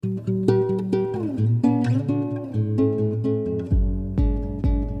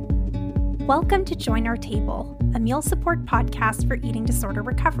Welcome to Join Our Table, a meal support podcast for eating disorder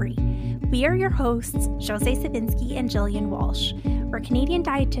recovery. We are your hosts, Jose Savinsky and Jillian Walsh. We're Canadian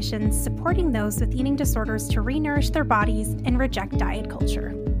dietitians supporting those with eating disorders to re-nourish their bodies and reject diet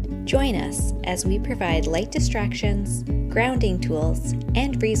culture. Join us as we provide light distractions, grounding tools,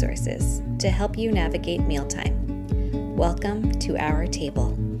 and resources to help you navigate mealtime. Welcome to our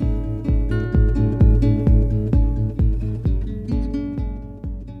table.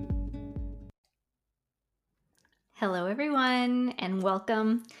 Hello, everyone, and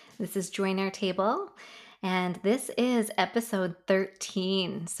welcome. This is Join Our Table, and this is episode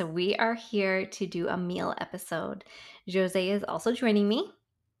 13. So we are here to do a meal episode. Jose is also joining me.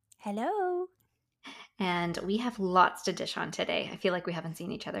 Hello. And we have lots to dish on today. I feel like we haven't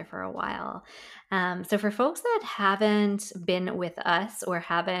seen each other for a while. So for folks that haven't been with us or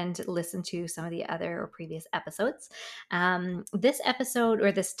haven't listened to some of the other or previous episodes, this episode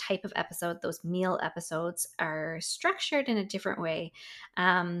or this type of episode, those meal episodes, are structured in a different way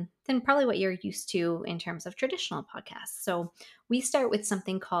than probably what you're used to in terms of traditional podcasts. So we start with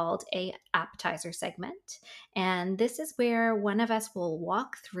something called a appetizer segment. And this is where one of us will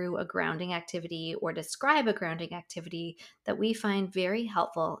walk through a grounding activity or describe a grounding activity that we find very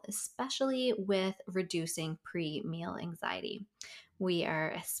helpful, especially with reducing pre-meal anxiety. We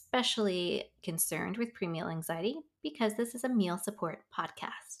are especially concerned with pre-meal anxiety because this is a meal support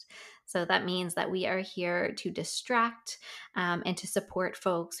podcast. So that means that we are here to distract and to support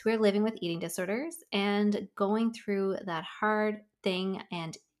folks who are living with eating disorders and going through that hard thing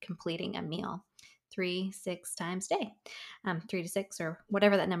and completing a meal 3-6 times a day, 3 to 6 or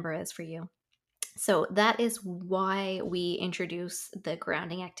whatever that number is for you. So that is why we introduce the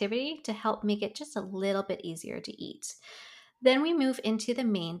grounding activity to help make it just a little bit easier to eat. Then we move into the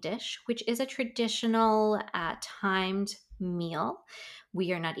main dish, which is a traditional timed meal.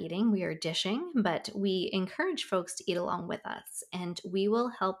 We are not eating, we are dishing, but we encourage folks to eat along with us, and we will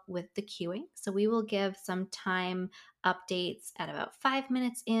help with the cueing. So we will give some time updates at about 5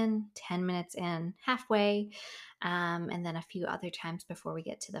 minutes in, 10 minutes in, halfway, and then a few other times before we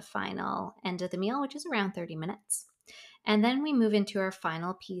get to the final end of the meal, which is around 30 minutes. And then we move into our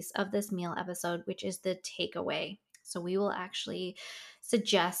final piece of this meal episode, which is the takeaway. So we will actually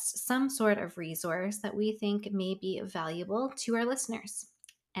suggest some sort of resource that we think may be valuable to our listeners.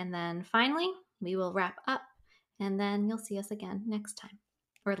 And then finally, we will wrap up, and then you'll see us again next time,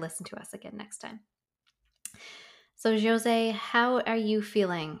 or listen to us again next time. So Jose, how are you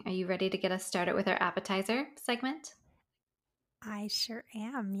feeling? Are you ready to get us started with our appetizer segment? I sure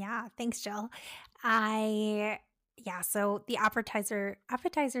am. Yeah. Thanks, Jill. So the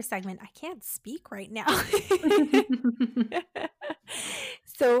appetizer segment, I can't speak right now.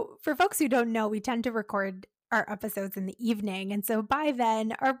 So for folks who don't know, we tend to record our episodes in the evening. And so by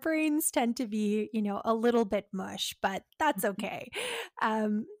then our brains tend to be, a little bit mush, but that's okay.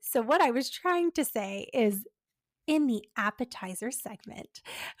 So what I was trying to say is, in the appetizer segment,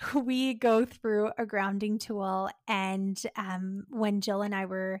 we go through a grounding tool. And when Jill and I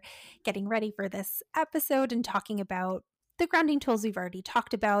were getting ready for this episode and talking about the grounding tools we've already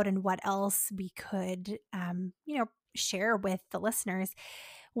talked about and what else we could, share with the listeners,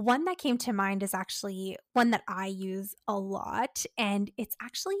 one that came to mind is actually one that I use a lot. And it's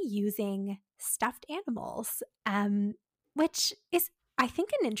actually using stuffed animals, which is, I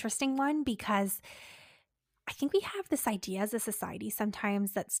think, an interesting one because I think we have this idea as a society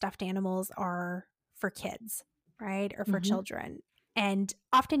sometimes that stuffed animals are for kids, right? Or for children. And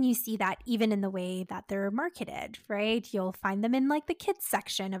often you see that even in the way that they're marketed, right? You'll find them in like the kids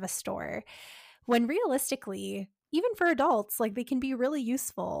section of a store, when realistically, even for adults, like they can be really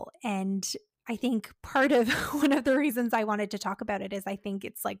useful. And I think part of one of the reasons I wanted to talk about it is I think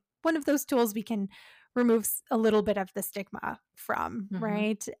it's like one of those tools we can remove a little bit of the stigma from,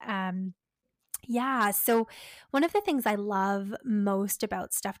 right? So one of the things I love most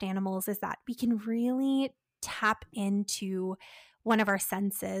about stuffed animals is that we can really tap into one of our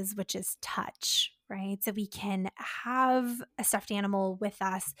senses, which is touch, right? So we can have a stuffed animal with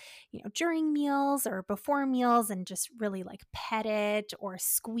us, during meals or before meals and just really like pet it or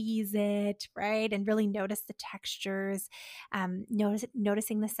squeeze it, right? And really notice the textures,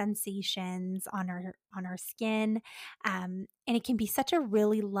 noticing the sensations on our skin. And it can be such a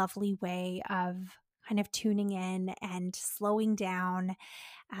really lovely way of kind of tuning in and slowing down,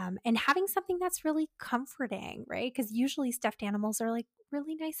 and having something that's really comforting, right? Because usually stuffed animals are like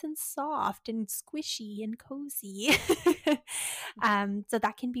really nice and soft and squishy and cozy. So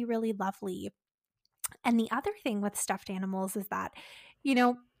that can be really lovely. And the other thing with stuffed animals is that,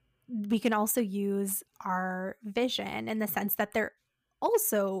 we can also use our vision in the sense that they're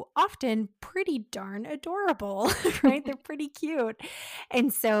also often pretty darn adorable, right? They're pretty cute.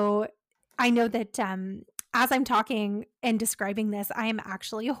 And so I know that as I'm talking and describing this, I am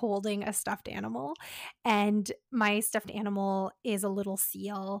actually holding a stuffed animal. And my stuffed animal is a little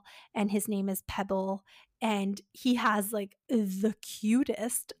seal, and his name is Pebble. And he has like the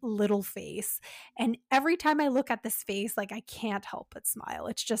cutest little face. And every time I look at this face, like I can't help but smile.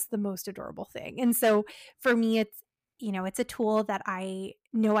 It's just the most adorable thing. And so for me, it's a tool that I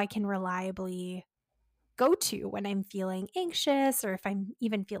know I can reliably go to when I'm feeling anxious, or if I'm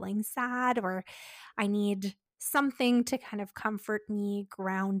even feeling sad, or I need something to kind of comfort me,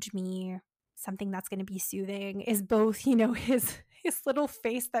 ground me, something that's going to be soothing, is both, his little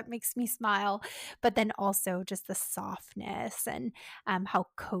face that makes me smile, but then also just the softness and how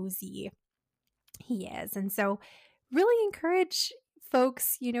cozy he is. And so really encourage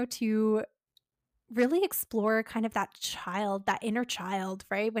folks, to really explore kind of that inner child,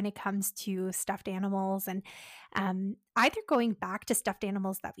 right? When it comes to stuffed animals, and either going back to stuffed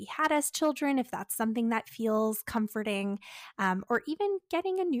animals that we had as children, if that's something that feels comforting, or even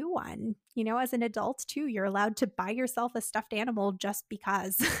getting a new one, as an adult too, you're allowed to buy yourself a stuffed animal just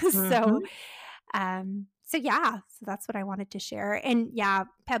because. So, Mhm. so that's what I wanted to share. And yeah,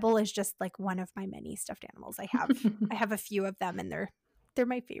 Pebble is just like one of my many stuffed animals I have. I have a few of them, and they're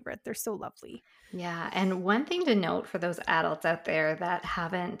my favorite. They're so lovely. Yeah, and one thing to note for those adults out there that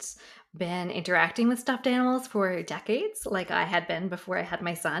haven't been interacting with stuffed animals for decades, like I had been before I had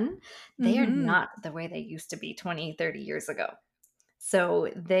my son, they are Mhm. not the way they used to be 20, 30 years ago.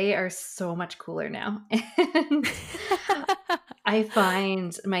 So they are so much cooler now. And I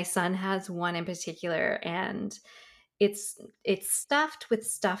find my son has one in particular, and it's stuffed with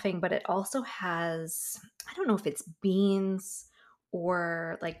stuffing, but it also has, I don't know if it's beans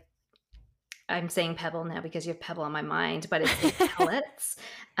or like, I'm saying pebble now because you have pebble on my mind, but it's like pellets.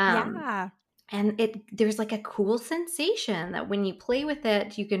 Um, Yeah. and there's like a cool sensation that when you play with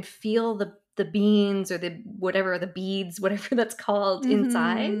it, you can feel the beans or the beads, whatever that's called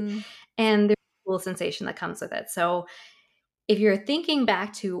inside. Mhm. And there's a cool sensation that comes with it. So if you're thinking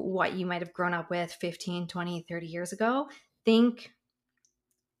back to what you might have grown up with 15, 20, 30 years ago, think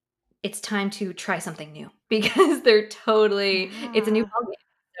it's time to try something new because it's a new Yeah, ballgame.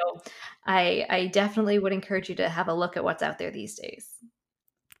 So I definitely would encourage you to have a look at what's out there these days.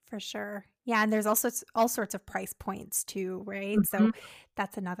 for sure. Yeah, and there's also all sorts of price points too, right? So Mhm.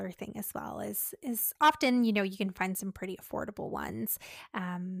 that's another thing as well, is often, you can find some pretty affordable ones.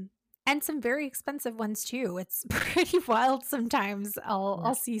 And some very expensive ones too. It's pretty wild sometimes.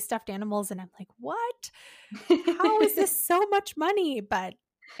 I'll see stuffed animals and I'm like, "What? How is this so much money?" But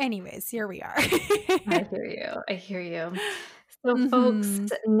anyways, here we are. I hear you. I hear you. So, folks,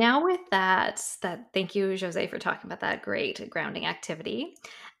 Mhm. now with that, thank you, Jose, for talking about that great grounding activity.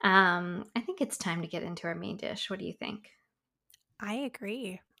 I think it's time to get into our main dish. What do you think? I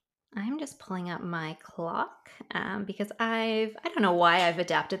agree. I'm just pulling up my clock because I don't know why I've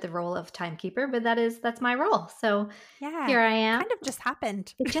adapted the role of timekeeper, but that's my role. So Yeah, here I am. kind of just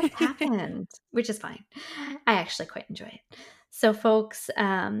happened. It just happened, which is fine. I actually quite enjoy it. So, folks,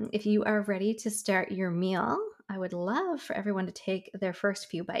 if you are ready to start your meal, I would love for everyone to take their first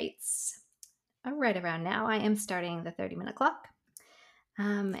few bites. Right around now, I am starting the 30-minute clock.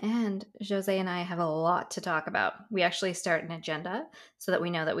 And Jose and I have a lot to talk about. We actually start an agenda so that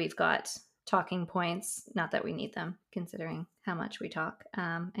we know that we've got talking points. Not that we need them, considering how much we talk.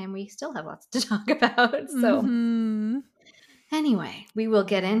 And we still have lots to talk about. So, Mhm. anyway, we will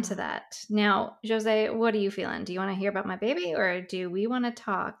get into Yeah. that. Now, Jose, what are you feeling? Do you want to hear about my baby or do we want to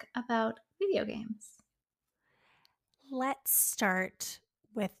talk about video games? Let's start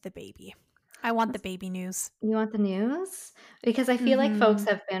with the baby. I want the baby news. You want the news? Because I feel like folks Mhm.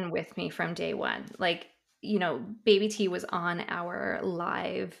 have been with me from day one. Like, Baby T was on our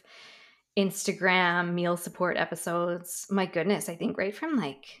live Instagram meal support episodes. My goodness, I think right from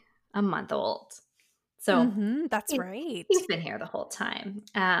like a month old. So Mhm, that's he, he's right. been here the whole time.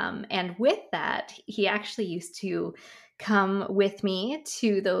 And with that, he actually used to come with me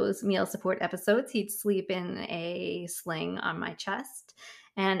to those meal support episodes. He'd sleep in a sling on my chest.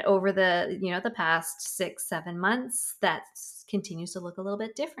 And over the past 6, 7 months, that continues to look a little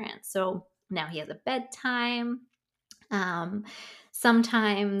bit different. So now he has a bedtime. Um,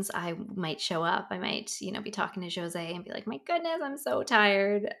 Sometimes I might show up. I might, be talking to Jose and be like, "My goodness, I'm so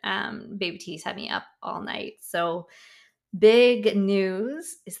tired." Baby T's had me up all night. So big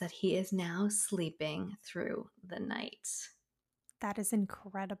news is that he is now sleeping through the night. That is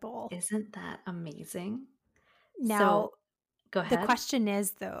incredible. Isn't that amazing? Now, So go the ahead. question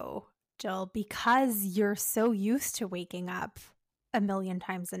is though, Jill, because you're so used to waking up a million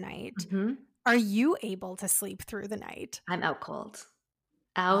times a night. Hmm. Are you able to sleep through the night? I'm out cold.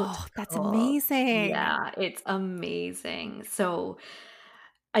 Out Oh, that's cold. amazing. Yeah, it's amazing. So,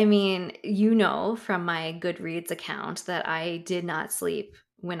 I mean, you know from my Goodreads account that I did not sleep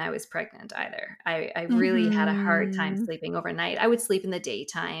when I was pregnant either. I really had a hard time Mhm. sleeping overnight. I would sleep in the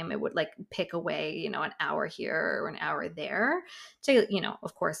daytime. It would like pick away, an hour here or an hour there to,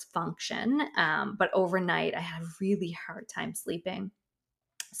 of course, function. But overnight, I had a really hard time sleeping.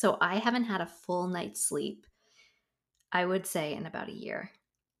 So I haven't had a full night's sleep, I would say, in about a year.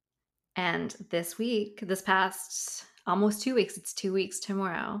 And this past almost 2 weeks, it's 2 weeks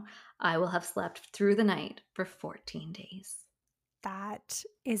tomorrow, I will have slept through the night for 14 days. That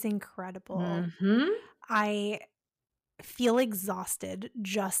is incredible. Hmm. I feel exhausted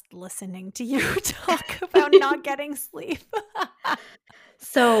just listening to you talk about not getting sleep.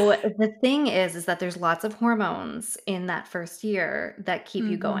 So the thing is that there's lots of hormones in that first year that keep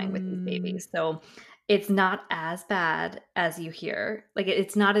you going with these Mhm. babies. So it's not as bad as you hear. Like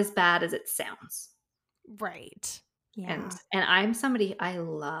it's not as bad as it sounds. Right. And Yeah. and I'm somebody, I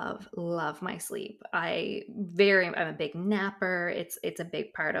love my sleep. I'm a big napper. It's a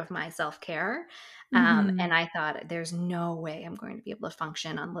big part of my self-care. Mhm. And I thought there's no way I'm going to be able to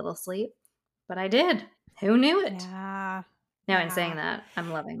function on little sleep, but I did. Who knew it? Yeah. Now, in saying Yeah. that,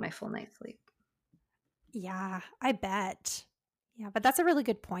 I'm loving my full night's sleep. Yeah, I bet. Yeah, but that's a really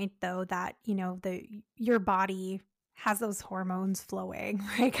good point though that, your body has those hormones flowing,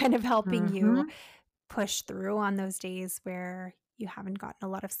 right? Kind of helping you Mhm. push through on those days where you haven't gotten a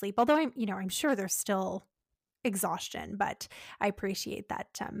lot of sleep. Although I'm sure there's still exhaustion, but I appreciate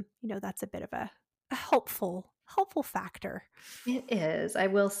that that's a bit of a helpful factor. It is, I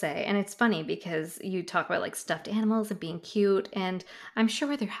will say. And it's funny because you talk about like stuffed animals and being cute. And I'm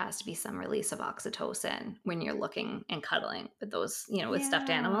sure there has to be some release of oxytocin when you're looking and cuddling with those, with stuffed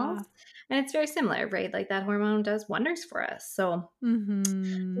animals. Yeah. And it's very similar, right? Like that hormone does wonders for us. So,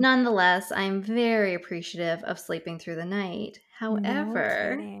 Mhm. nonetheless, I'm very appreciative of sleeping through the night. No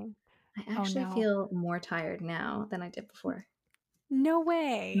However, kidding. I Oh actually no. feel more tired now than I did before. No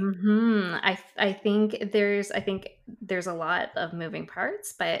way. I think there's a lot of moving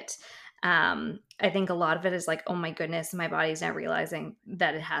parts, but I think a lot of it is like, oh my goodness, my body's now realizing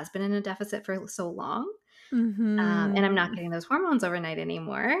that it has been in a deficit for so long, and I'm not Mhm. getting those hormones overnight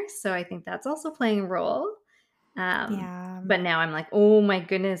anymore. So I think that's also playing a role. Yeah. But now I'm like, oh my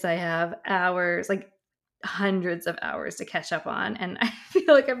goodness, I have hours, like hundreds of hours to catch up on, and I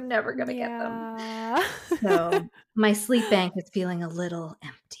feel like I'm never gonna get them. Yeah. So my sleep bank is feeling a little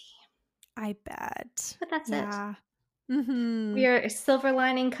empty. I bet. But that's it. Yeah. We Mhm. are silver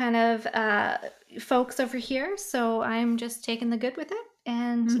lining kind of folks over here, so I'm just taking the good with it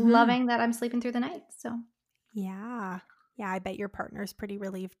and Mhm. loving that I'm sleeping through the night. So, Yeah. Yeah, I bet your partner's pretty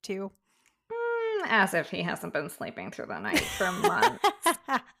relieved too. as if he hasn't been sleeping through the night for months.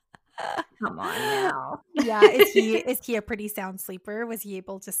 Come on now. Yeah, is he a pretty sound sleeper? Was he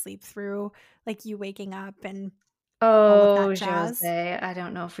able to sleep through, like, you waking up and all of that Oh, jazz? Jose, I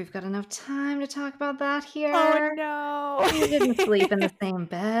don't know if we've got enough time to talk about that Oh, here. no. We didn't sleep in the same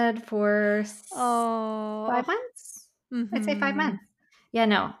bed for Oh. 5 months. I'd say five Mhm. months. Yeah,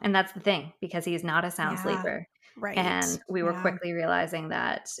 no, and that's the thing because he's not a sound Yeah. sleeper. Right. And we were Yeah. quickly realizing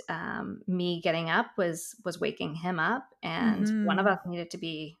that me getting up was waking him up, and one of Mhm. us needed to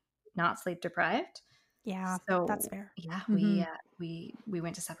be not sleep deprived. Yeah, that's So fair. yeah, we Mhm. we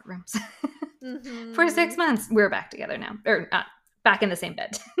went to separate rooms for Mhm. 6 months. We're back together now, or not back in the same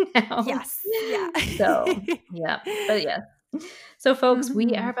bed now. Yes. Yeah. So yeah, but yeah. So folks,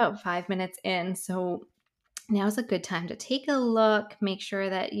 we are Mhm. about 5 minutes in. So now's a good time to take a look, make sure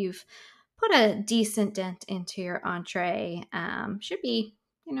that you've put a decent dent into your entree. Should be,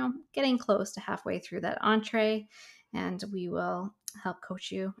 getting close to halfway through that entree, and we will help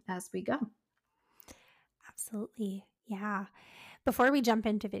coach you as we go. Absolutely. Yeah. Before we jump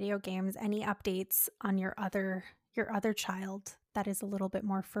into video games, any updates on your other child that is a little bit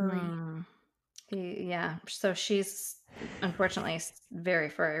more furry? Hmm. Yeah. So she's unfortunately very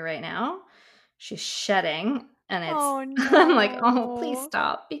furry right now. She's shedding, and it's Oh I'm like, oh, please no.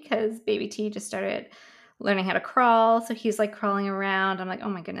 stop because baby T just started learning how to crawl. So he's like crawling around. I'm like, oh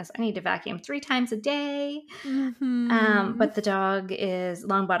my goodness, I need to vacuum 3 times a day. Mhm. But the dog is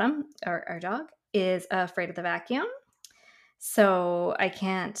Longbottom, our dog, is afraid of the vacuum. So I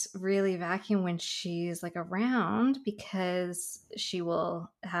can't really vacuum when she's like around because she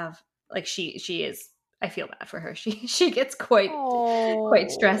will have like she is I feel bad for her. She gets quite Oh.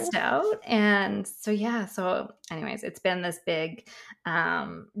 stressed out. And so yeah, so anyways, it's been this big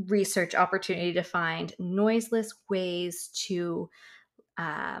research opportunity to find noiseless ways to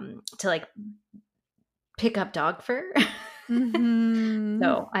like pick up dog fur. Mhm.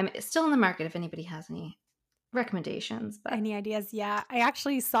 So I'm still in the market if anybody has any recommendations, but Any ideas? Yeah, I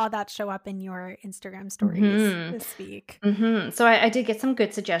actually saw that show up in your Instagram stories mhm. this week. So I did get some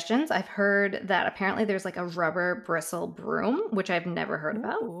good suggestions. I've heard that apparently there's like a rubber bristle broom, which I've never heard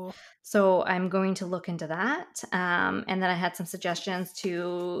about. Ooh. So I'm going to look into that. And then I had some suggestions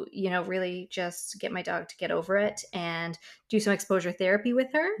to, really just get my dog to get over it and do some exposure therapy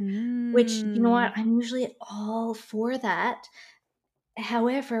with her, which, you know what, Mm. I'm usually all for that.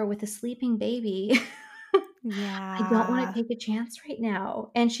 However, with a sleeping baby, I don't wanna Yeah, take a chance right now,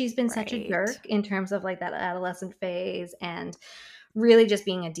 and she's been such a right. jerk in terms of, like, that adolescent phase and really just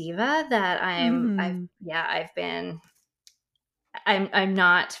being a diva that Mhm. I'm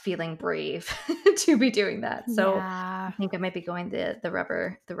not feeling brave to be doing that, so I Yeah. think I might be going the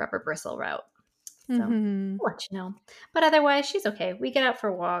rubber bristle route, so Mhm. I'll let you know, but otherwise, she's okay. We get out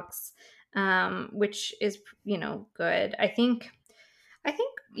for walks, which is, good. I think,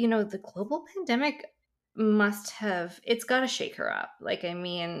 the global pandemic must have it's gotta shake her up. Like, I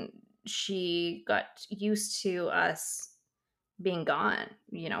mean, she got used to us being gone,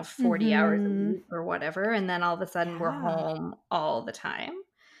 40 hours a Mhm. week or whatever, and then all of a sudden we're Yeah. home all the time.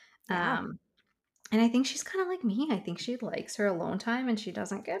 Yeah. Um, and I think she's kinda like me. I think she likes her alone time and she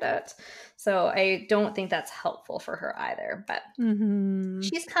doesn't get it. So, I don't think that's helpful for her either, but Mhm.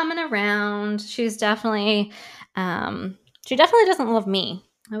 she's coming around. She definitely doesn't love me.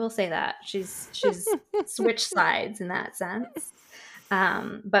 I will say that. She's switched sides in that sense.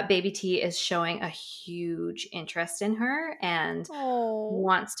 But baby T is showing a huge interest in her and Oh.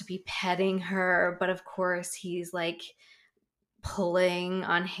 wants to be petting her, but of course he's like pulling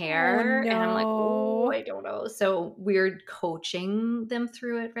on Oh, hair and I'm like, "Oh, no. I don't know." So we're coaching them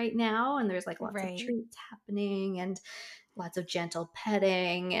through it right now and there's like lots of Right. treats happening and lots of gentle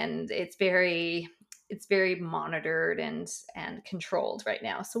petting and it's very monitored and controlled right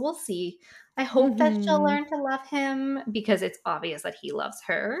now. So we'll see. I hope that she'll Mhm. learn to love him because it's obvious that he loves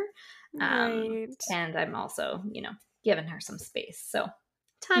her. Right. And I'm also, giving her some space. So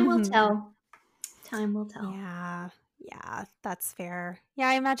time will Mhm. tell. Time will tell. Yeah. Yeah, that's fair. Yeah,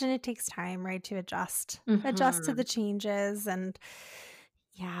 I imagine it takes time, right, to adjust to the Mhm. changes. And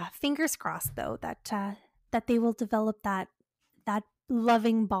yeah, fingers crossed though that they will develop that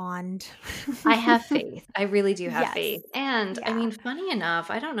loving bond. I have faith. I really do have Yes. faith. And I Yeah. mean, funny enough,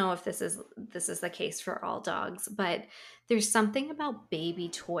 I don't know if this is the case for all dogs, but there's something about baby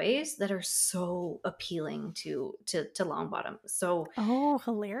toys that are so appealing to Longbottom. So Oh,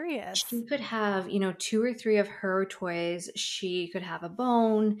 hilarious. she could have, two or three of her toys. She could have a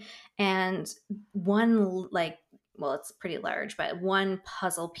bone and like, well, it's pretty large, but one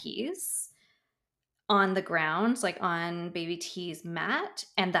puzzle piece on the ground, like on baby T's mat,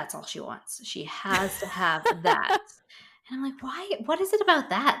 and that's all she wants. She has to have that. And I'm like, "Why? What is it about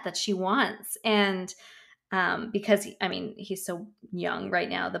that she wants?" And because I mean, he's so young right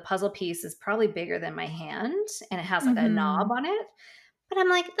now. The puzzle piece is probably bigger than my hand, and it has like a knob Mhm. on it. But I'm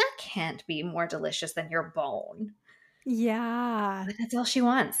like, that can't be more delicious than your bone. Yeah. But that's all she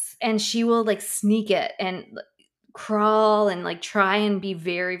wants, and she will like sneak it and crawl and like try and be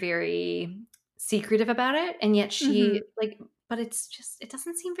very, very secretive about it. And yet Mhm. but it's just, it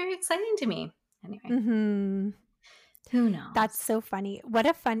doesn't seem very exciting to me. Anyway, Mhm. who That's knows? so funny. What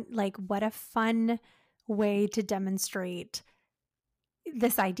a fun way to demonstrate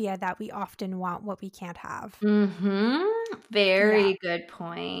this idea that we often want what we can't have. Mm-hmm. Yeah. Very good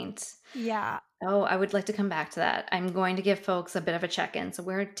point. Yeah. Oh, I would like to come back to that. I'm going to give folks a bit of a check-in. So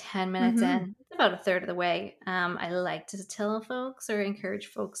we're 10 minutes Mhm. in. It's about a third of the way. I like to tell folks or encourage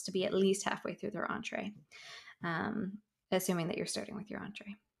folks to be at least halfway through their entree, um, assuming that you're starting with your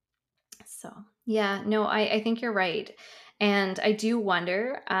entree. So, yeah, no, I think you're right. And I do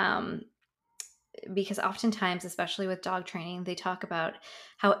wonder, because oftentimes, especially with dog training, they talk about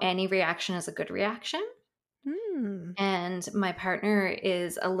how any reaction is a good reaction. Mm. And my partner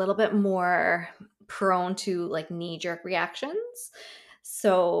is a little bit more prone to like knee jerk reactions.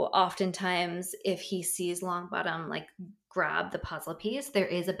 So oftentimes, if he sees Longbottom like grab the puzzle piece, there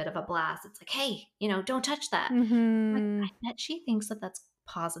is a bit of a blast. It's like, hey, don't touch that. Like, I Mhm. bet she thinks that that's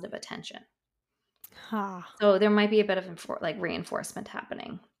positive attention. Ha. So there might be a bit of like reinforcement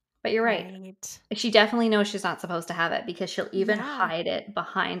happening. But you're right. Right. She definitely knows she's not supposed to have it because she'll even Yeah. hide it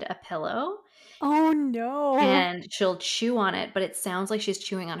behind a pillow Oh, no. and she'll chew on it, but it sounds like she's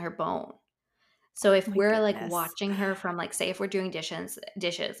chewing on her bone. So if My we're like goodness. watching her from like, say if we're doing dishes,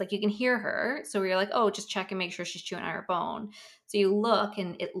 like you can hear her. So we're like, oh, just check and make sure she's chewing on her bone. So you look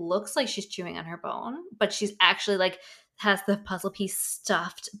and it looks like she's chewing on her bone, but she's actually like has the puzzle piece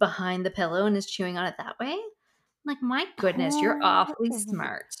stuffed behind the pillow and is chewing on it that way. I'm like, my goodness, you're Oh, awfully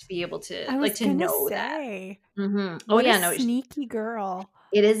smart to be able to I like was to gonna know that. say, Oh what a yeah, no, sneaky girl.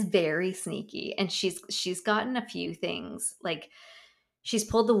 it is very sneaky, and she's gotten a few things, like, she's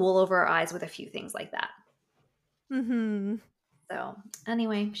pulled the wool over our eyes with a few things like that. Mm-hmm. So,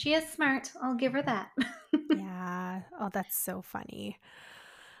 anyway, she is smart, I'll give her that. Yeah. Oh, that's so funny.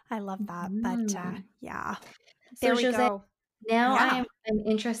 I love that. But Mhm. yeah, So, there we José, go. now Yeah. I'm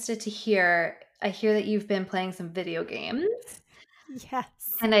interested to hear I hear that you've been playing some video games,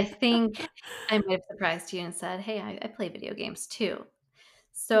 Yes. and I think I might have surprised you and said, "Hey, I play video games too."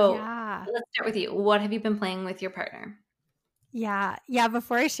 So, Yeah. let's start with you. What have you been playing with your partner? Yeah. Yeah.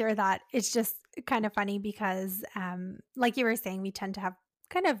 Before I share that, it's just kind of funny because, like you were saying, we tend to have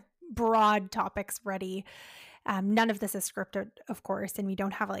kind of broad topics ready. None of this is scripted, of course, and we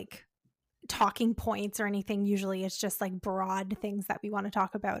don't have like talking points or anything. Usually it's just like broad things that we want to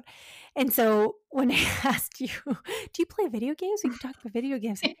talk about. And so when I asked you, do you play video games? We can talk about video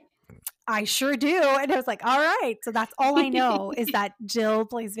games. I sure do. And I was like, all right. So that's all I know is that Jill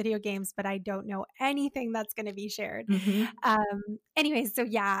plays video games, but I don't know anything that's going to be shared. Mhm. Anyways, so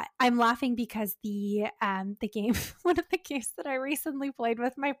yeah, I'm laughing because the game, one of the games that I recently played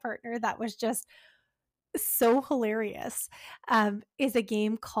with my partner that was just so hilarious, is a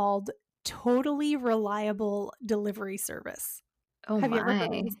game called Totally Reliable Delivery Service. Oh Have you ever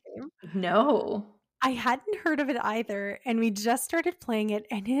heard of my. this game? No. I hadn't heard of it either, and we just started playing it,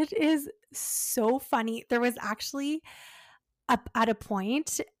 and it is so funny. There was actually up at a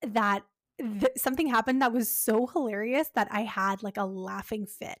point that something happened that was so hilarious that I had like a laughing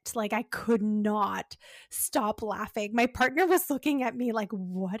fit. Like I could not stop laughing. My partner was looking at me like,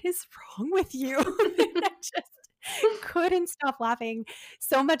 "What is wrong with you?" And I just couldn't stop laughing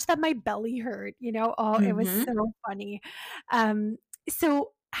so much that my belly hurt, you know? Oh, it was Mhm. so funny.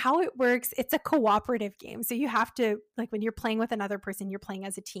 So how it works, it's a cooperative game. So you have to like when you're playing with another person, you're playing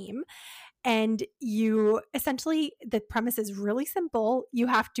as a team. And you essentially, the premise is really simple. You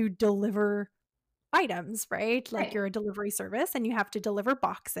have to deliver items, right? Like Right. you're a delivery service and you have to deliver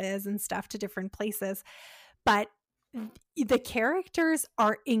boxes and stuff to different places. But the characters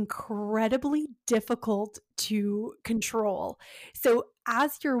are incredibly difficult to control. So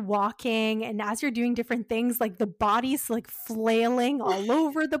as you're walking and as you're doing different things, like the body's like flailing all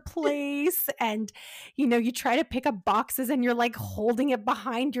over the place. And, you know, you try to pick up boxes and you're like holding it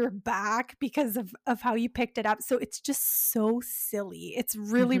behind your back because of how you picked it up. So it's just so silly. It's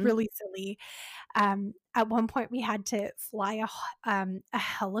really, Mhm. really silly. At one point, we had to fly a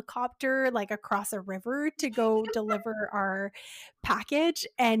helicopter like across a river to go deliver our package,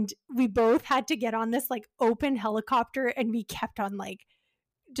 and we both had to get on this like open helicopter, and we kept on like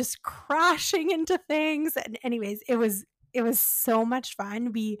just crashing into things. And anyways, it was so much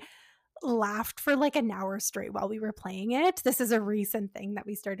fun. We laughed for like an hour straight while we were playing it. This is a recent thing that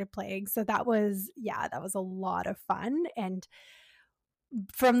we started playing, so that was yeah, that was a lot of fun. And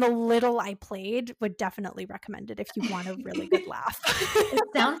from the little I played, would definitely recommend it if you want a really good laugh. It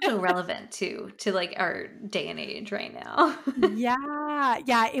sounds so relevant too to, like, our day and age right now. Yeah,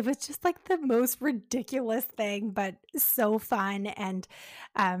 yeah, it was just like the most ridiculous thing, but so fun. And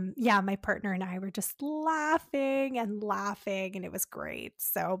yeah, my partner and I were just laughing and laughing, and it was great.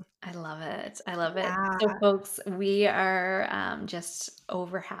 So I love it. I love it. So, yeah. folks, we are just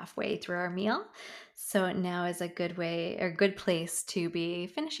over halfway through our meal. So now is a good way or good place to be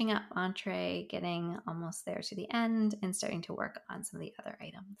finishing up entree, getting almost there to the end, and starting to work on some of the other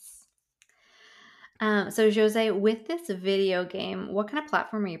items. So Jose, with this video game, what kind of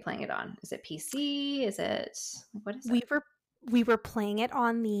platform are you playing it on? Is it PC? Is it what is it? We were playing it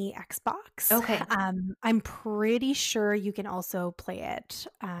on the Xbox. Okay. I'm pretty sure you can also play it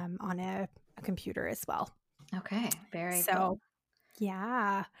on a computer as well. Okay. Very cool. So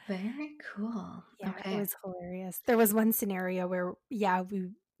yeah. Very cool. Yeah, it Okay. was hilarious. There was one scenario where, yeah,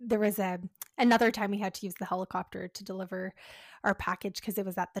 there was another time we had to use the helicopter to deliver our package because it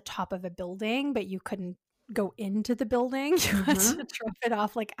was at the top of a building, but you couldn't go into the building. You had to Mm-hmm. drop it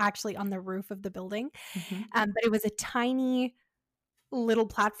off like actually on the roof of the building. Mm-hmm. But it was a tiny little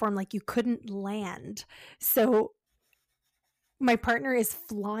platform, like you couldn't land. So my partner is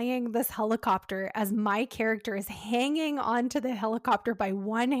flying this helicopter as my character is hanging onto the helicopter by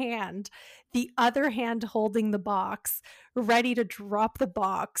one hand, the other hand holding the box, ready to drop the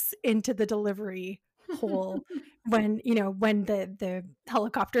box into the delivery hole when, when the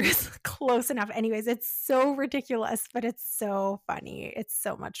helicopter is close enough. Anyways, it's so ridiculous, but it's so funny. It's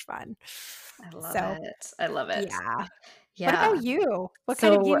so much fun. I love So, it. I love it. yeah. What Yeah. about you? What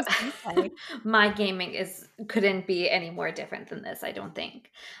kind of So games do you play? my gaming is couldn't be any more different than this, I don't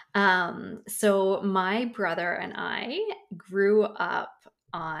think. So my brother and I grew up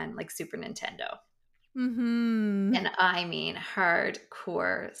on like Super Nintendo. Mhm. And I mean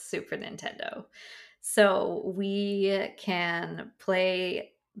hardcore Super Nintendo. So we can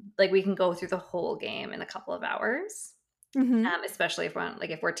play, like we can go through the whole game in a couple of hours, Mhm. especially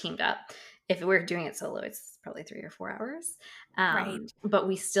if we're teamed up. If we're doing it solo, it's probably 3 or 4 hours. Right. But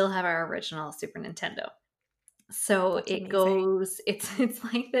we still have our original Super Nintendo. So That's it amazing. goes, it's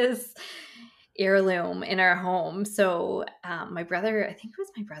like this heirloom in our home. So my brother, I think it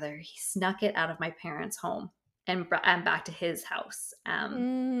was my brother, he snuck it out of my parents' home and back to his house,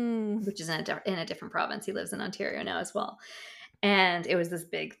 Mm. which is in a different province. He lives in Ontario now as well. And it was this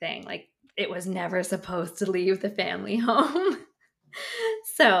big thing. Like it was never supposed to leave the family home.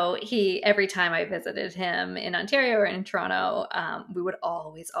 So every time I visited him in Ontario or in Toronto, we would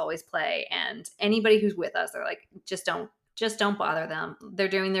always play. And anybody who's with us, they're like, just don't bother them. They're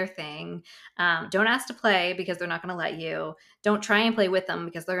doing their thing. Don't ask to play because they're not going to let you. Don't try and play with them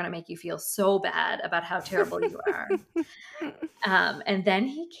because they're going to make you feel so bad about how terrible you are. And then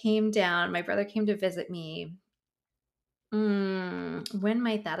he came down. My brother came to visit me. When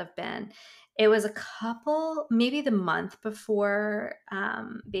might that have been? It was maybe the month before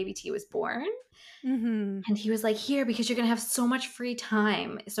baby T was born. Mhm. And he was like, "Here, because you're gonna have so much free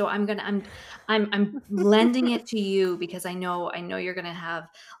time. So I'm lending it to you because I know you're gonna have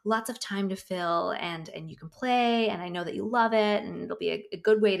lots of time to fill and you can play, and I know that you love it, and it'll be a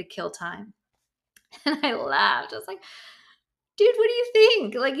good way to kill time." And I laughed. I was like, dude, what do you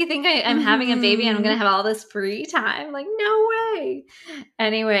think? Like, you think I'm having a baby and I'm gonna Mhm. have all this free time? Like, no way.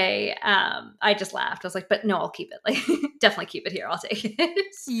 Anyway, I just laughed. I was like, but no, I'll keep it. Like, definitely keep it here. I'll take it.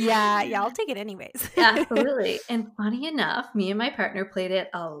 Yeah, yeah, I'll take it anyways. Absolutely. And funny enough, me and my partner played it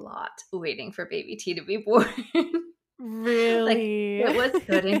a lot, waiting for baby T to be born. Like, Really? it was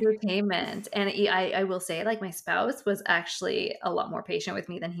good entertainment, and I will say, like, my spouse was actually a lot more patient with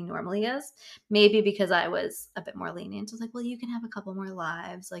me than he normally is. Maybe because I was a bit more lenient. I was like, "Well, you can have a couple more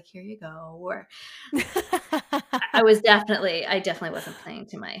lives, like, here you go," or I definitely wasn't playing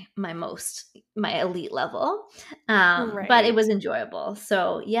to my elite level, but it Right. was enjoyable.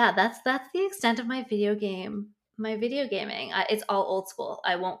 So, yeah, that's the extent of my video gaming. It's all old school.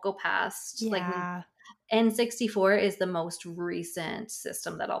 I won't go past, like, Yeah. N64 is the most recent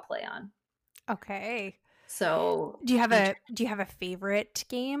system that I'll play on. Okay. So, Do you have I'm a tr do you have a favorite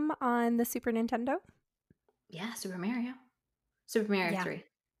game on the Super Nintendo? yeah, Super Mario. Super Mario Yeah, 3,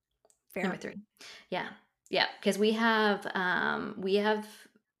 number fair. 3. Yeah. Yeah, because we have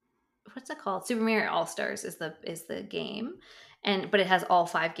what's it called? Super Mario All-Stars is the game, but it has all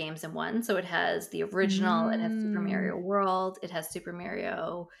 5 games in one. So it has the original, it has Super Mm. Mario World, it has Super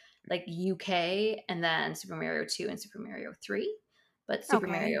Mario, like, UK, and then Super Mario 2 and Super Mario 3. But Super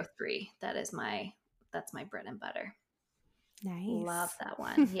Okay. Mario 3, that's my bread and butter. Love Nice. that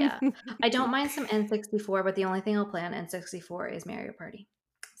one, yeah. I don't mind some N64, but the only thing I'll play on N64 is Mario Party.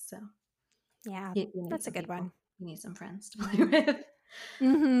 So, Yeah, you need that's a some good people. one. You need some friends to play Yeah. with.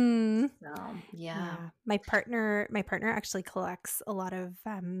 Mhm. So, yeah. Yeah. My partner actually collects a lot of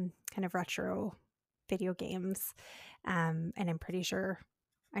kind of retro video games. And I'm pretty sure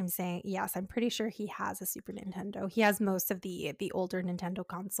he has a Super Nintendo. He has most of the older Nintendo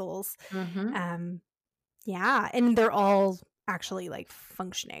consoles. Mhm. Um yeah, and they're all actually like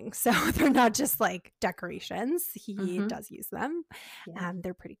functioning. So they're not just like decorations. He Mhm. does use them. Yeah.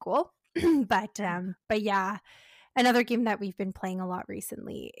 They're pretty cool. but yeah, another game that we've been playing a lot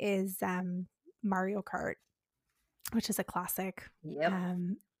recently is Mario Kart, which is a classic. Yep.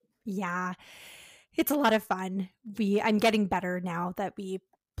 Um, yeah, it's a lot of fun. I'm getting better now that we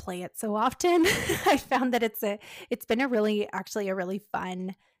play it so often. I found that it's been a really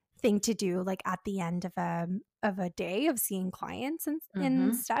fun thing to do, like at the end of a day of seeing clients and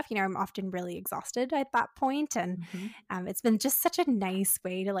Mhm. stuff. I'm often really exhausted at that point, and Mhm. it's been just such a nice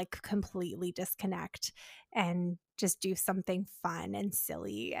way to like completely disconnect and just do something fun and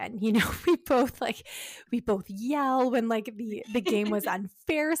silly. And we both yell when like the game was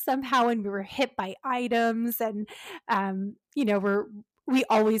unfair somehow and we were hit by items. And we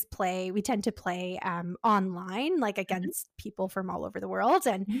tend to play online, like Mhm. against people from all over the world.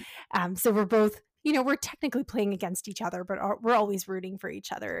 And Mhm. so we're both, we're technically playing against each other, but we're always rooting for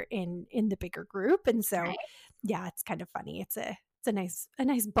each other in the bigger group. And so Right. yeah, it's kind of funny. a nice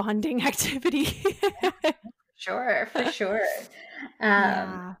bonding activity. Sure, for sure. Um,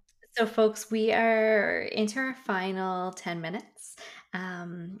 Yeah. so, folks, we are into our final 10 minutes.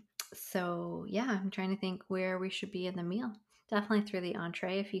 Um, so, yeah, I'm trying to think where we should be in the meal. Definitely through the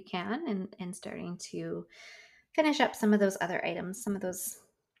entree if you can, and starting to finish up some of those other items, some of those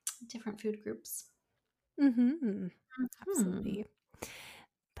different food groups. Mm-hmm. Hmm. Absolutely.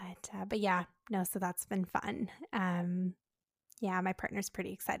 But yeah, no, so that's been fun. Yeah, my partner's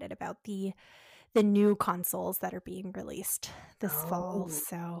pretty excited about the new consoles that are being released this fall. Oh,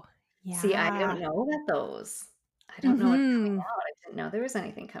 So see, I don't yeah. know about those. I don't know what's coming Mm-hmm. out. I didn't know there was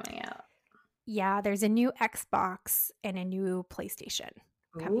anything coming out. Yeah, there's a new Xbox and a new PlayStation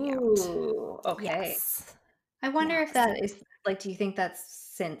coming out. Ooh, okay. Yes. I wonder Yeah. if that is like, do you think that's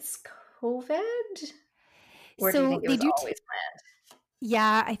since COVID? Or do you So think it they was do always planned?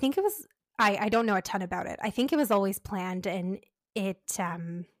 yeah, I think it was I don't know a ton about it. I think it was always planned and it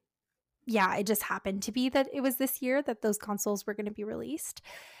yeah, it just happened to be that it was this year that those consoles were going to be released.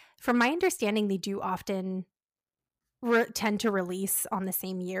 From my understanding, they do often tend to release on the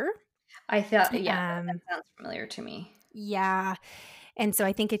same year. I thought, yeah, that Um sounds familiar to me. yeah, and so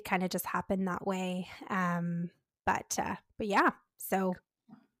I think it kind of just happened that way. But yeah, so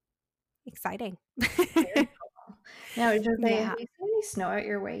exciting. Very cool. Now, Jose, have Yeah. you seen any snow out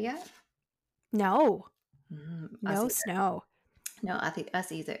your way yet? No. Us No either. snow. No, I think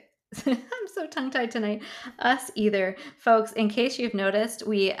us either. I'm so tongue-tied tonight. Us either. Folks, in case you've noticed,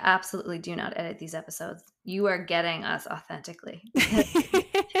 we absolutely do not edit these episodes. You are getting us authentically.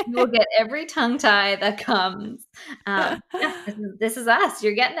 You will get every tongue tie that comes. Yeah, this is us.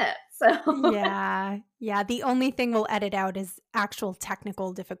 You're getting it. So Yeah. Yeah, the only thing we'll edit out is actual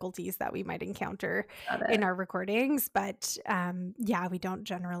technical difficulties that we might encounter got in it. our recordings, but, yeah, we don't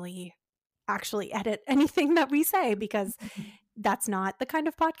generally actually edit anything that we say because that's not the kind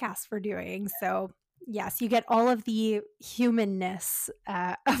of podcast we're doing. So, yes, you get all of the humanness,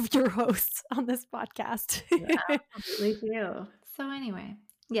 of your hosts on this podcast. You absolutely do. So anyway,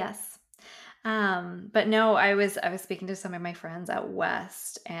 yes. But no, I was speaking to some of my friends out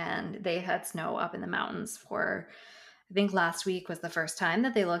west, and they had snow up in the mountains for, I think last week was the first time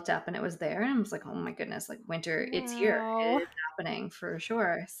that they looked up and it was there, and I was like, oh my goodness, like winter, it's here. It Wow. is happening for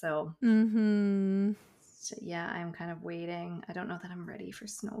sure. Mhm. So yeah, I'm kind of waiting. I don't know that I'm ready for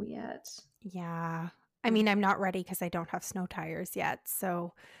snow yet. Yeah. I mean, I'm not ready because I don't have snow tires yet,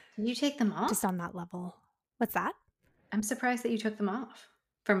 so Did you take them just off? on that level. What's that? I'm surprised that you took them off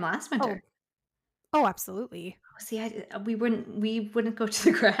from last winter. Oh, oh, absolutely. Oh, see, we wouldn't go to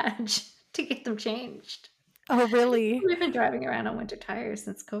the garage to get them changed. Oh, really? We've been driving around on winter tires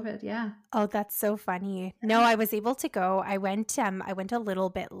since COVID. Yeah. Oh, that's so funny. No, I was able to go. I went a little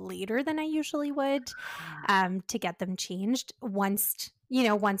bit later than I usually would to get them changed once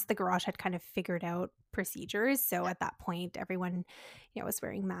the garage had kind of figured out procedures. So at that point everyone, was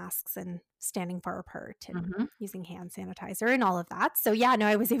wearing masks and standing far apart and Mhm. using hand sanitizer and all of that. So yeah, no,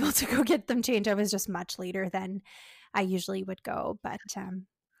 I was able to go get them changed. I was just much later than I usually would go, but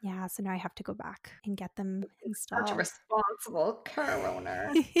yeah, so now I have to go back and get them Such a installed. responsible car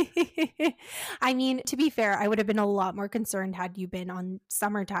owner. I mean, to be fair, I would have been a lot more concerned had you been on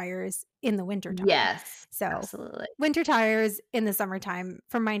summer tires in the wintertime. Yes, So, absolutely. winter tires in the summertime,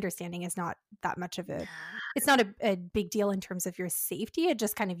 from my understanding, is not that much of it's not a big deal in terms of your safety. It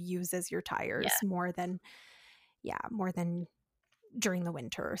just kind of uses your Yeah. tires more than during the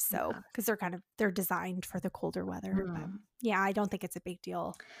winter. So, Yeah. because they're designed for the colder weather. But Mm. yeah, I don't think it's a big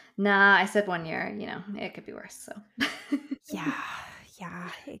deal. Nah, I said 1 year, it could be worse, so. Yeah, yeah,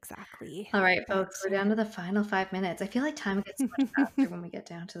 exactly. All right, But folks, we're down to the final 5 minutes. I feel like time gets so much faster when we get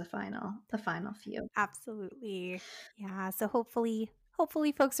down to the final few. absolutely. Yeah. So hopefully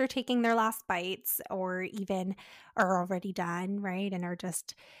folks are taking their last bites or even are already done, right? And are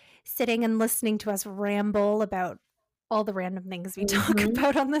just sitting and listening to us ramble about all the random things we talk Mhm.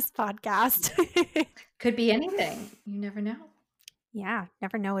 about on this podcast. Could be anything. You never know. Yeah,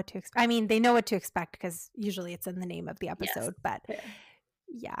 never know what to expect. I mean, they know what to expect because usually it's in the name of the Yes, episode, but fair.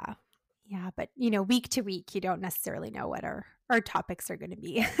 yeah. Yeah, but week to week, you don't necessarily know what our topics are going to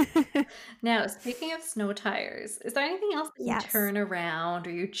be. Now, speaking of snow tires, is there anything else that you Yes. turn around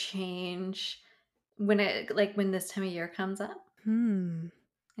or you change when this time of year comes up? Hmm.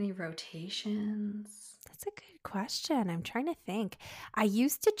 Any rotations? That's a good question. I'm trying to think. I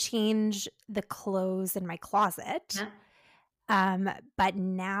used to change the clothes in my closet, Yeah. but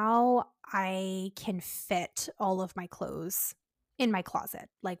now I can fit all of my clothes in my closet,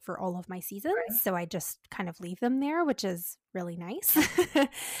 like for all of my seasons. Right. So I just kind of leave them there, which is really nice. Yeah.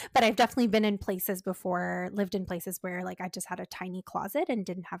 But I've definitely been in places before, lived in places where like I just had a tiny closet and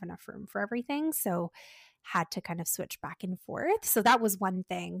didn't have enough room for everything. So had to kind of switch back and forth. So that was one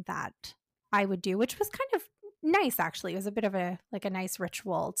thing that I would do, which was kind of nice actually. It was a bit of a like a nice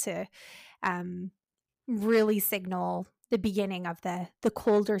ritual to um really signal the beginning of the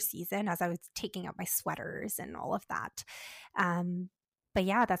colder season as I was taking out my sweaters and all of that. Um, but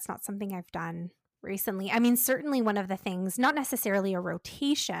yeah, that's not something I've done recently. I mean, certainly one of the things, not necessarily a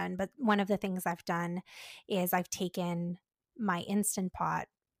rotation, but one of the things I've done is I've taken my Instant Pot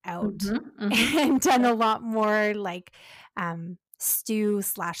out Mhm, mhm. and done Yep. a lot more like stew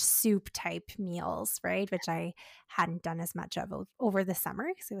slash soup type meals, right? Which I hadn't done as much of over the summer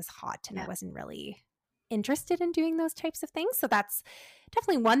because it was hot and I Yeah. wasn't really interested in doing those types of things. So that's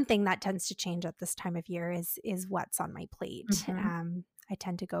definitely one thing that tends to change at this time of year is what's on my plate. Mhm, I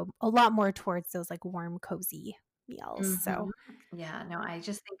tend to go a lot more towards those like warm, cozy meals. mhm. So, Yeah, no, I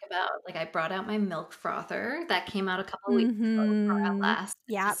just think about like, I brought out my milk frother that came out a couple weeks ago for our mm-hmm. last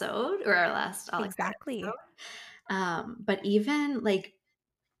Yeah, episode or our last a la carte exactly. episode. But even, like,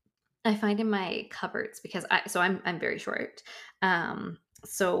 I find in my cupboards because I'm very short.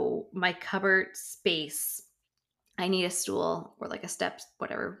 So my cupboard space, I need a stool or like a step,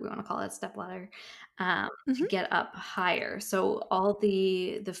 whatever we want to call it, step ladder, to Hmm. get up higher. So all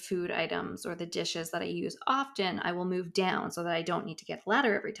the food items or the dishes that I use often, I will move down so that I don't need to get a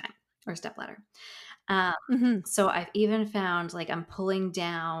ladder every time or step ladder. Um, Hmm. so I've even found like I'm pulling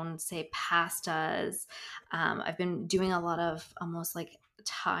down, say, pastas. I've been doing a lot of almost like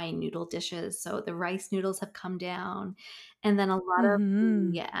Thai noodle dishes. So the rice noodles have come down, and then a lot of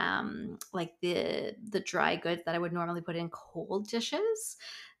Hmm. the like the dry goods that I would normally put in cold dishes.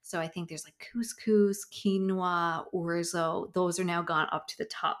 So I think there's like couscous, quinoa, orzo. Those are now gone up to the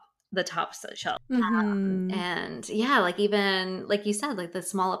top shelf. Hmm. And yeah, like even like you said, like the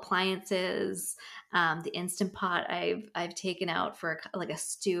small appliances, the Instant Pot I've taken out for like a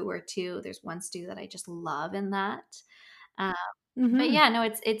stew or two. There's one stew that I just love in that. Um, but Hmm. yeah, no,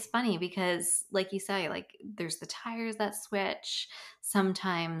 it's funny because like you say, like there's the tires that switch.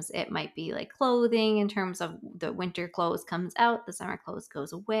 Sometimes it might be like clothing in terms of the winter clothes comes out, the summer clothes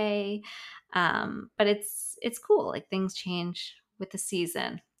goes away. But it's cool. Like things change with the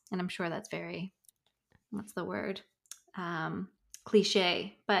season, and I'm sure that's very, what's the word? Um,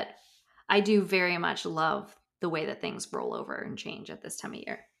 Cliche, but I do very much love the way that things roll over and change at this time of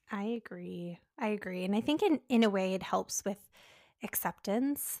year. I agree. I agree. And I think in a way it helps with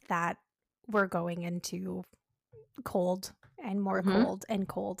acceptance that we're going into cold and more Hmm. cold and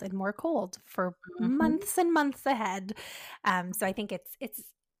cold and more cold for Hmm. months and months ahead. So I think it's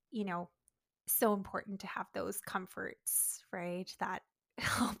you know so important to have those comforts, right? That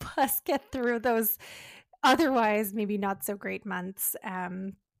help us get through those otherwise maybe not so great months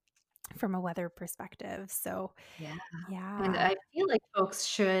from a weather perspective. So Yeah. And yeah, I feel like folks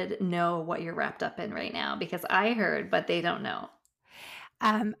should know what you're wrapped up in right now because I heard, but they don't know.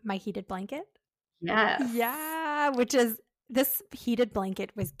 my heated blanket. Yes. Yeah, which is this heated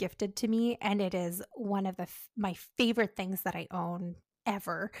blanket was gifted to me, and it is one of my favorite things that I own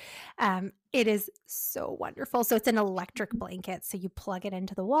ever. It is so wonderful. So it's an electric blanket. So you plug it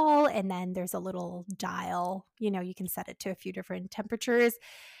into the wall, and then there's a little dial. You can set it to a few different temperatures.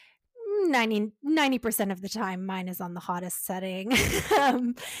 90% of the time, mine is on the hottest setting.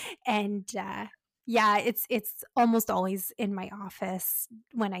 um, and yeah, it's almost always in my office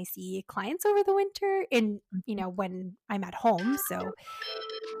when I see clients over the winter in when I'm at home. So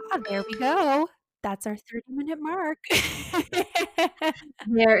there we go. That's our 30-minute mark.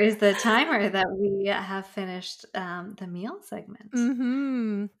 There is the timer that we have finished the meal segment.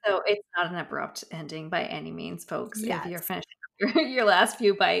 Mhm. So it's not an abrupt ending by any means, folks. If you're Yes, finishing your last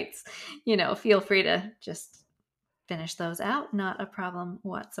few bites, feel free to just finish those out. Not a problem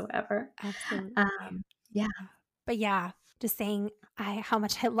whatsoever. absolutely. Um, yeah. But yeah, just saying how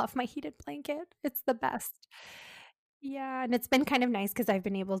much I love my heated blanket. It's the best. Yeah, and it's been kind of nice because 'cause I've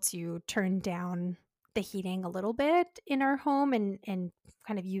been able to turn down the heating a little bit in our home and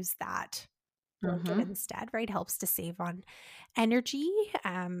kind of use that blanket Hmm. instead, right? Helps to save on energy,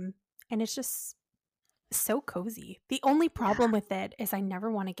 and it's just so cozy. The only Yeah. problem with it is I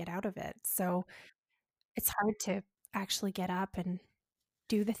never wanna get out of it, so it's hard to actually get up and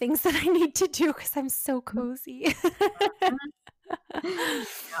do the things that I need to do because 'cause I'm so cozy. Mhm.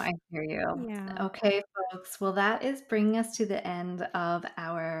 I hear you. Yeah. Okay, folks. Well, that is bringing us to the end of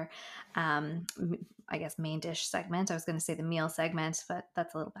our, I guess, main dish segment. I was going to say the meal segment, but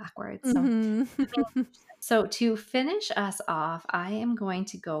that's a little backwards. So, Mhm. so to finish us off, I am going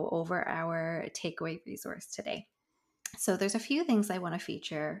to go over our takeaway resource today. So there's a few things I want to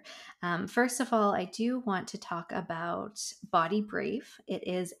feature. First of all, I do want to talk about Body Brave. It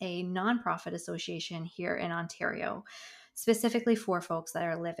is a nonprofit association here in Ontario, specifically for folks that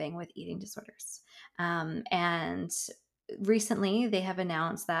are living with eating disorders. And recently, they have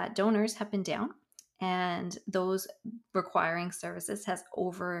announced that donors have been down, and those requiring services has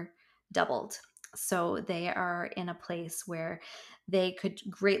over doubled. So they are in a place where they could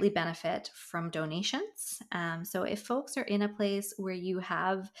greatly benefit from donations. So if folks are in a place where you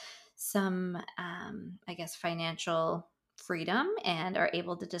have some, I guess, financial freedom and are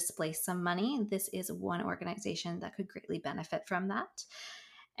able to displace some money, this is one organization that could greatly benefit from that.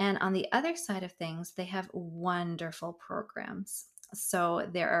 And on the other side of things, they have wonderful programs. So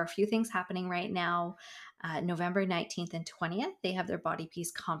there are a few things happening right now. November 19th and 20th, they have their Body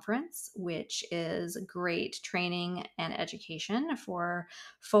Peace Conference, which is great training and education for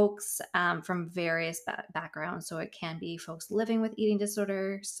folks from various backgrounds. So it can be folks living with eating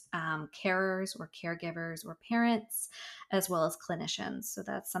disorders, carers or caregivers or parents, as well as clinicians. So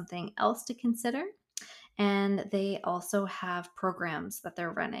that's something else to consider. And they also have programs that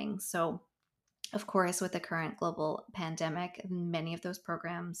they're running. So of course, with the current global pandemic, many of those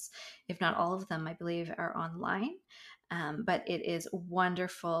programs, if not all of them, I believe, are online. But it is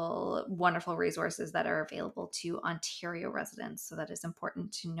wonderful, wonderful resources that are available to Ontario residents. So that is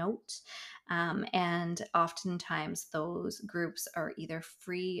important to note. And oftentimes, those groups are either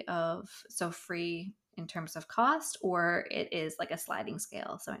free in terms of cost, or it is like a sliding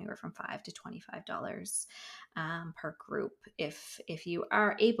scale, so anywhere from $5 to $25 per group if you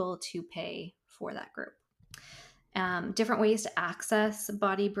are able to pay for that group. Different ways to access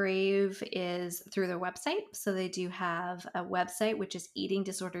Body Brave is through their website. So they do have a website, which is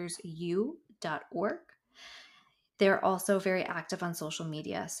eatingdisordersu.org. They're also very active on social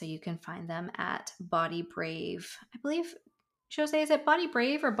media. So you can find them at Body Brave. I believe, Jose, is it Body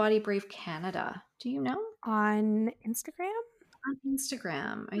Brave or Body Brave Canada? Do you know? On Instagram? On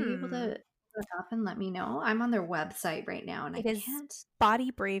Instagram. Are you able to look up and let me know? I'm on their website right now and I It is can't.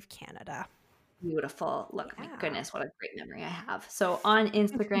 Body Brave Canada. Beautiful. Look, my Yeah. goodness, what a great memory I have. So on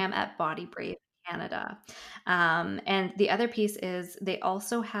Instagram at Body Brave Canada. And the other piece is they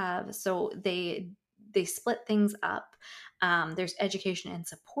also have, so they split things up. There's education and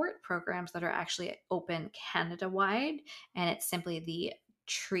support programs that are actually open Canada wide, and it's simply the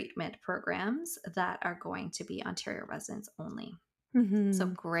treatment programs that are going to be Ontario residents only. So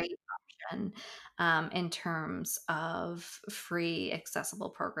Mhm. great option in terms of free, accessible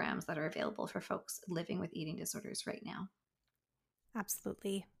programs that are available for folks living with eating disorders right now.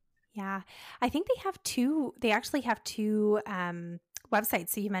 Absolutely. Yeah. I think they actually have two websites.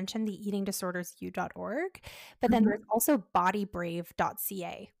 So you mentioned the eatingdisordersu.org, but then there's Mhm. also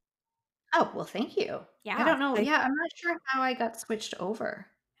bodybrave.ca. Oh, well, thank you. I Yeah. don't know. Yeah, I'm not sure how I got switched over.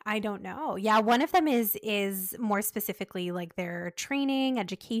 I don't know. Yeah, one of them is more specifically like their training,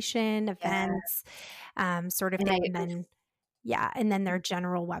 education, Yeah. events, sort of And thing. And then yeah, and then their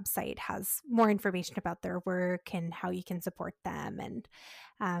general website has more information about their work and how you can support them and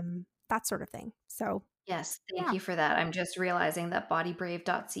that sort of thing. So yes, thank yeah. you for that. I'm just realizing that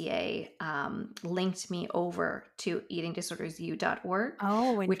bodybrave.ca linked me over to eatingdisordersu.org,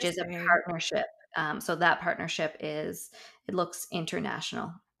 Oh, which is a interesting. partnership. So that partnership it looks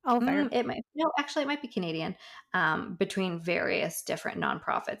international. Oh, very. It might, no, actually, it might be Canadian, between various different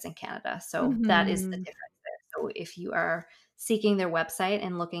nonprofits in Canada. So that is the Mhm. difference there. So if you are seeking their website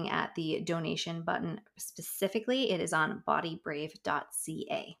and looking at the donation button specifically, it is on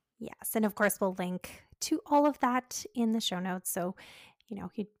bodybrave.ca. Yes, and of course we'll link to all of that in the show notes so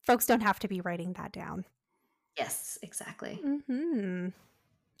folks don't have to be writing that down. Yes, exactly. Mhm.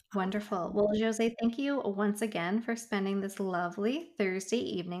 Wonderful. Well, Jose, thank you once again for spending this lovely Thursday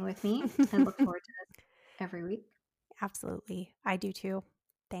evening with me and look forward to this every week. Absolutely. I do too.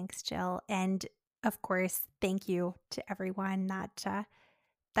 Thanks, Jill. And of course, thank you to everyone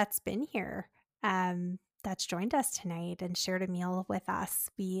that's been here, that's joined us tonight and shared a meal with us.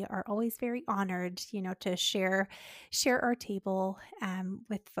 We are always very honored, to share our table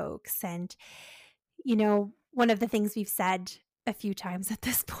with folks. And one of the things we've said a few times at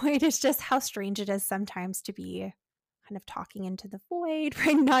this point is just how strange it is sometimes to be kind of talking into the void,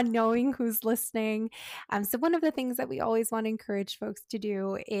 right? Not knowing who's listening. So one of the things that we always want to encourage folks to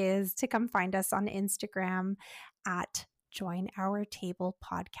do is to come find us on Instagram at Join Our Table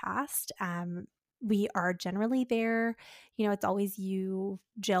podcast. We are generally there. It's always you,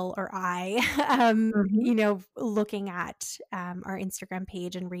 Jill, or I, looking at our Instagram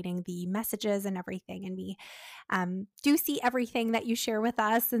page and reading the messages and everything. And we do see everything that you share with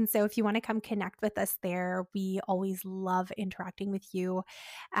us. And so if you want to come connect with us there, we always love interacting with you.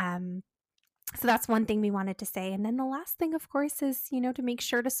 So that's one thing we wanted to say. And then the last thing, of course, is, to make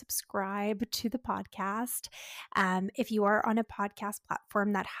sure to subscribe to the podcast. If you are on a podcast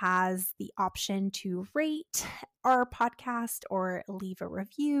platform that has the option to rate our podcast or leave a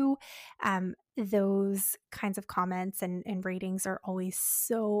review, those kinds of comments and ratings are always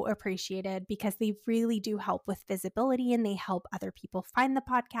so appreciated because they really do help with visibility and they help other people find the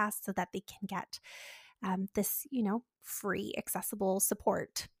podcast so that they can get this, free accessible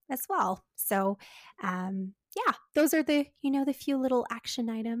support as well. So, those are the few little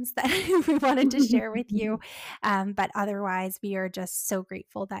action items that we wanted to share with you. But otherwise, we are just so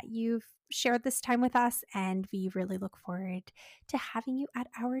grateful that you've shared this time with us, and we really look forward to having you at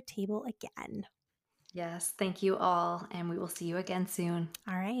our table again. Yes, thank you all, and we will see you again soon.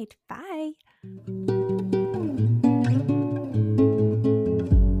 All right, bye.